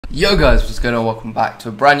Yo guys, what's going on? Welcome back to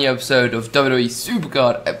a brand new episode of WWE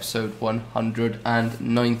Supercard, episode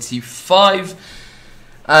 195.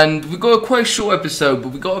 And we've got a quite short episode, but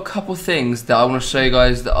we've got a couple things that I want to show you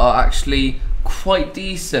guys that are actually quite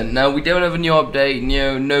decent. Now, we don't have a new update,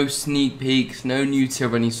 no sneak peeks, no new tier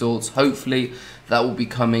of any sorts. Hopefully, that will be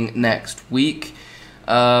coming next week,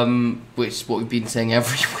 which is what we've been saying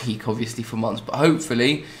every week, obviously, for months. But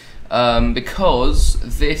hopefully, because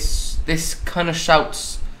this kind of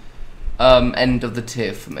shouts end of the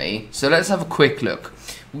tier for me. So let's have a quick look.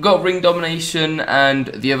 We've got Ring Domination, and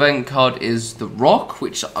the event card is The Rock,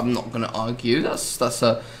 which I'm not going to argue. That's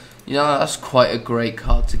quite a great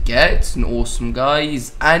card to get. It's an awesome guy.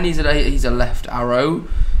 He's a left arrow.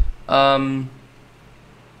 Yeah,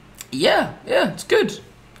 it's good.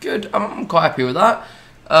 I'm quite happy with that.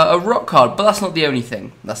 A Rock card, but that's not the only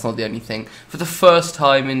thing. For the first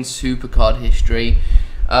time in Supercard history,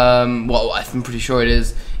 well, I'm pretty sure it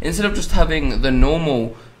is, instead of just having the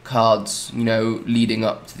normal cards, leading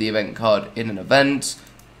up to the event card in an event,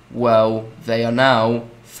 well, they are now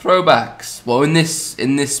throwbacks. Well, in this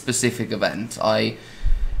specific event,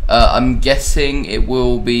 I'm guessing it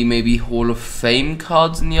will be maybe Hall of Fame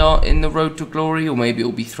cards in the Road to Glory, or maybe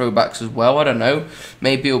it'll be throwbacks as well. I don't know.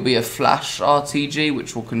 Maybe it'll be a Flash RTG,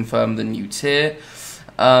 which will confirm the new tier.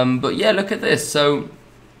 But yeah, look at this. So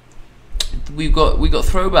we got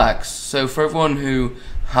throwbacks. So for everyone who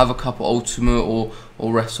have a couple Ultimate or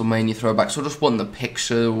WrestleMania throwbacks, or just want the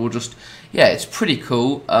picture, or just, yeah, it's pretty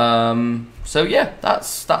cool. So yeah,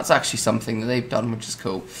 that's actually something that they've done, which is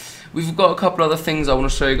cool. We've got a couple other things I want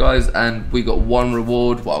to show you guys, and we got one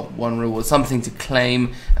reward, something to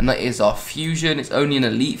claim, and that is our fusion. It's only an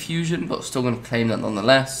elite fusion, but still going to claim that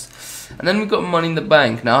nonetheless. And then we've got Money in the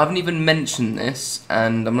Bank. Now, I haven't even mentioned this,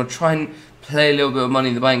 and I'm going to try and play a little bit of Money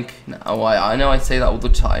in the Bank. Now, I know I say that all the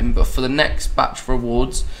time, but for the next batch of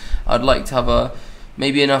rewards, I'd like to have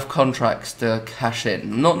maybe enough contracts to cash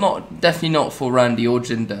in. Definitely not for Randy or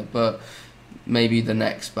Jinder, but maybe the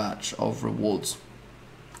next batch of rewards.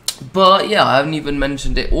 But yeah, I haven't even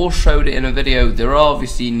mentioned it or showed it in a video. There are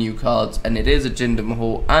obviously new cards, and it is a Jinder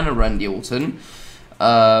Mahal and a Randy Orton.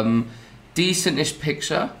 Decent-ish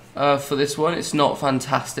picture for this one. It's not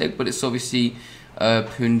fantastic, but it's obviously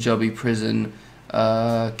Punjabi prison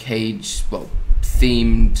cage,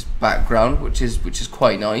 themed background, which is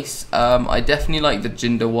quite nice. I definitely like the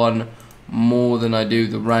Jinder one more than I do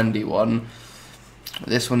the Randy one.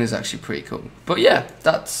 This one is actually pretty cool. But yeah,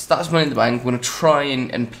 that's Money in the Bank. We're going to try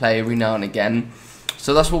and play every now and again.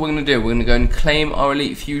 So that's what we're going to do. We're going to go and claim our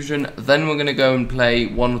Elite Fusion. Then we're going to go and play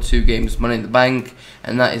 1 or 2 games Money in the Bank.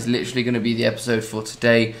 And that is literally going to be the episode for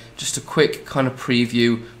today. Just a quick kind of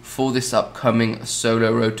preview for this upcoming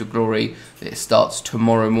solo Road to Glory. It starts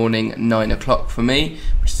tomorrow morning, 9 o'clock for me,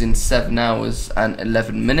 which is in 7 hours and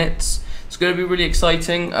 11 minutes. It's going to be really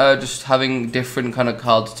exciting, just having different kind of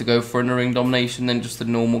cards to go for in a Ring Domination than just the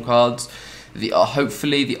normal cards.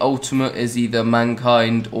 Hopefully the Ultimate is either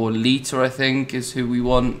Mankind or Lita, I think, is who we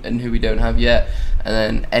want and who we don't have yet. And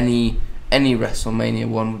then any WrestleMania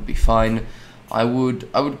one would be fine. I would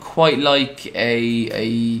quite like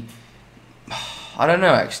I don't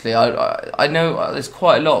know, actually. I know there's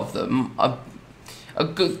quite a lot of them. A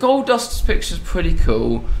Gold Dust's picture is pretty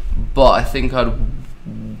cool, but I think I'd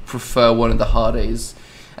prefer one of the Hardys.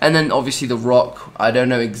 And then obviously The Rock. I don't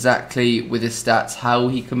know exactly with his stats how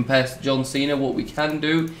he compares to John Cena. What we can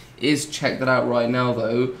do is check that out right now,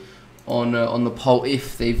 though, on the poll,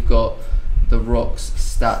 if they've got The Rock's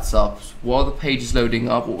stats up. While the page is loading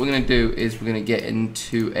up, what we're going to do is we're going to get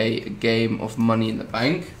into a game of Money in the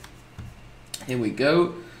Bank. Here we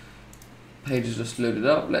go. Page is just loaded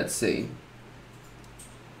up. Let's see.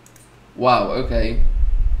 Wow, okay.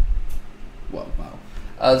 Wow.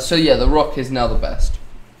 So yeah, The Rock is now the best.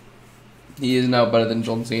 He is now better than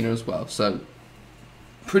John Cena as well. So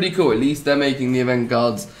pretty cool. At least they're making the event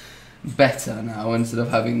cards better now instead of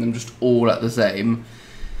having them just all at the same,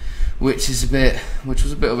 which was a bit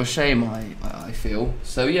of a shame, I feel.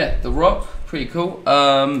 So yeah, The Rock, pretty cool.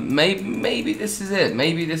 Maybe this is it.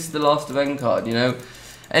 Maybe this is the last event card.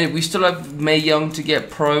 And we still have Mae Young to get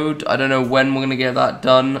pro'd. I don't know when we're going to get that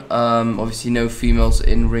done. Obviously no females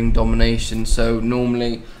in Ring Domination, so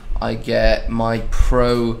normally I get my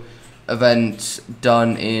pro event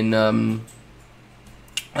done in...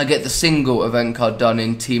 I get the single event card done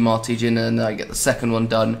in Team RTG, and then I get the second one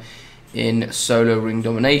done in solo Ring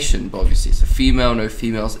Domination. But obviously it's a female, no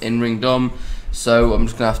females in Ring Dom, so I'm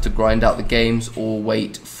just going to have to grind out the games or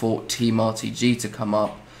wait for Team RTG to come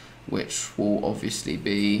up, which will obviously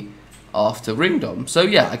be after Ringdom. So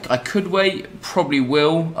yeah, I could wait, probably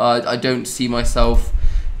will. I don't see myself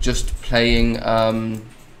just playing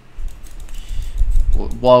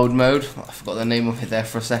wild mode. I forgot the name of it there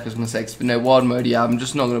for a second. I was going to say, but no, wild mode. Yeah, I'm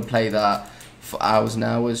just not going to play that for hours and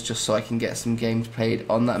hours, just so I can get some games played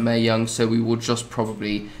on that Mae Young. So we will just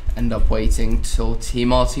probably end up waiting till Team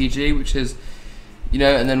RTG, which is, you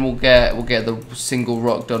know, and then we'll get the single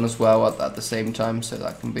rock done as well at the same time. So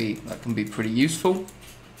that can be pretty useful.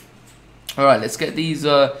 All right, let's get these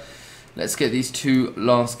two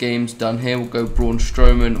last games done here. We'll go Braun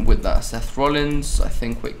Strowman with that Seth Rollins. I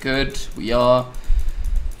think we're good. We are.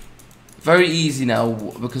 Very easy now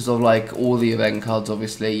because of like all the event cards,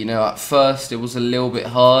 obviously. You know, at first it was a little bit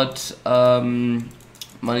hard. Money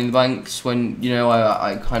in the Banks, when, you know,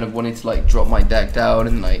 I kind of wanted to like drop my deck down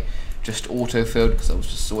and like just auto-filled because I was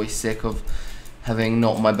just always sick of having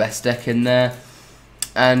not my best deck in there.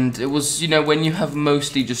 And it was, you know, when you have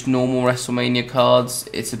mostly just normal WrestleMania cards,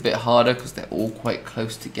 it's a bit harder because they're all quite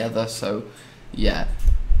close together. So yeah,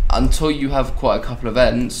 until you have quite a couple of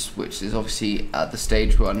events, which is obviously at the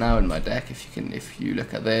stage we are now in my deck. If you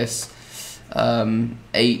look at this,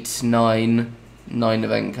 8, 9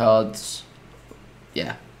 event cards,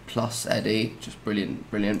 yeah, plus Eddie, just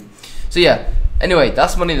brilliant. So yeah, anyway,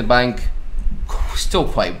 that's Money in the Bank. Still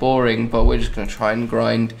quite boring, but we're just gonna try and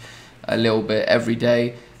grind a little bit every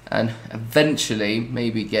day and eventually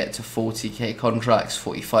maybe get to 40k contracts,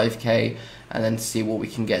 45k, and then see what we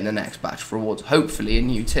can get in the next batch of rewards, hopefully a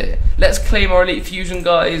new tier. Let's claim our Elite Fusion,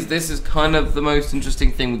 guys. This is kind of the most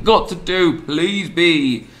interesting thing we've got to do. Please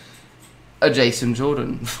be a Jason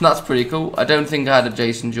Jordan. That's pretty cool. I don't think I had a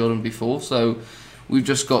Jason Jordan before, so we've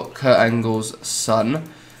just got Kurt Angle's son.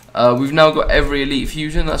 We've now got every Elite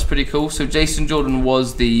Fusion. That's pretty cool. So Jason Jordan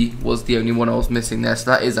was the only one I was missing there,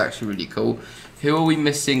 so that is actually really cool. Who are we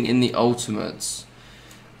missing in the Ultimates?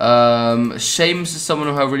 Sheamus is someone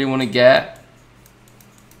who I really want to get.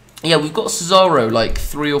 Yeah, we've got Cesaro like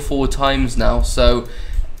 3 or 4 times now. So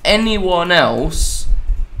anyone else,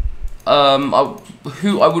 who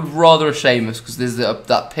I would rather a Sheamus, because there's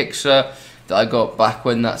that picture that I got back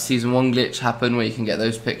when that Season 1 glitch happened where you can get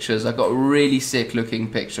those pictures. I got a really sick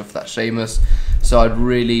looking picture for that Sheamus, so I'd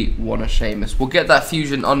really want a Sheamus. We'll get that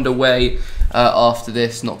fusion underway after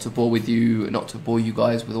this, not to bore you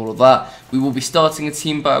guys with all of that. We will be starting a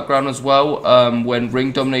team battleground as well when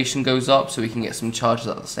Ring Domination goes up, so we can get some charges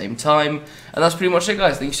at the same time. And that's pretty much it,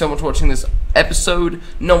 guys. Thank you so much for watching this episode.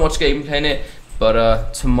 Not much gameplay in it,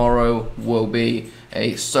 but tomorrow will be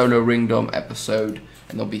a solo Ring Dom episode,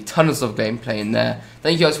 and there'll be tons of gameplay in there.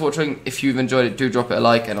 Thank you guys for watching. If you've enjoyed it, do drop it a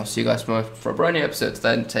like, and I'll see you guys tomorrow for a brand new episode.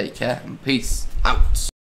 Then take care and peace out.